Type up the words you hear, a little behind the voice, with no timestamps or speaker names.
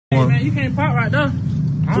man, you can't park right there.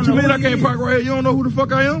 What you mean I can't park right here? You don't know who the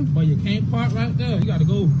fuck I am? But you can't park right there. You gotta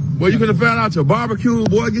go. Boy, you could have found out your barbecue,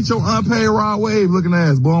 boy. Get your unpaid raw wave looking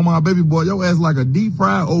ass, boy. My baby boy, your ass like a deep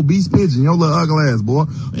fried obese pigeon. Your little ugly ass, boy.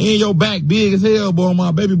 And your back big as hell, boy.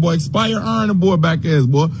 My baby boy, expire earning boy back ass,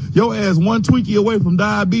 boy. Your ass one Twinkie away from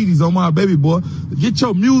diabetes on my baby boy. Get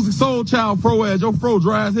your music soul child fro ass. Your fro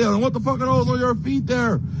dry as hell. And what the fuck are those on your feet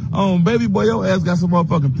there? Baby boy, your ass got some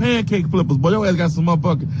motherfucking pancake flippers, boy. Your ass got some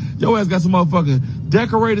motherfucking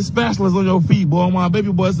decorated spatulas on your feet, boy. My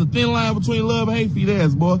baby boy, it's a thin line between love and hate feet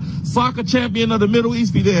ass, boy. Soccer champion of the Middle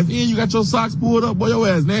East feet ass. And you got your socks pulled up, boy. Your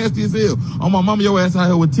ass nasty as hell. On my mama, your ass out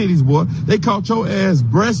here with titties, boy. They caught your ass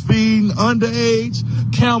breastfeeding underage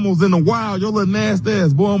camels in the wild. Your little nasty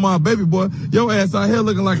ass, boy. On my baby boy, your ass out here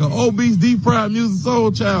looking like an obese deep fried music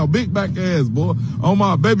soul child. Big back ass, boy. On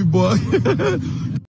my baby boy.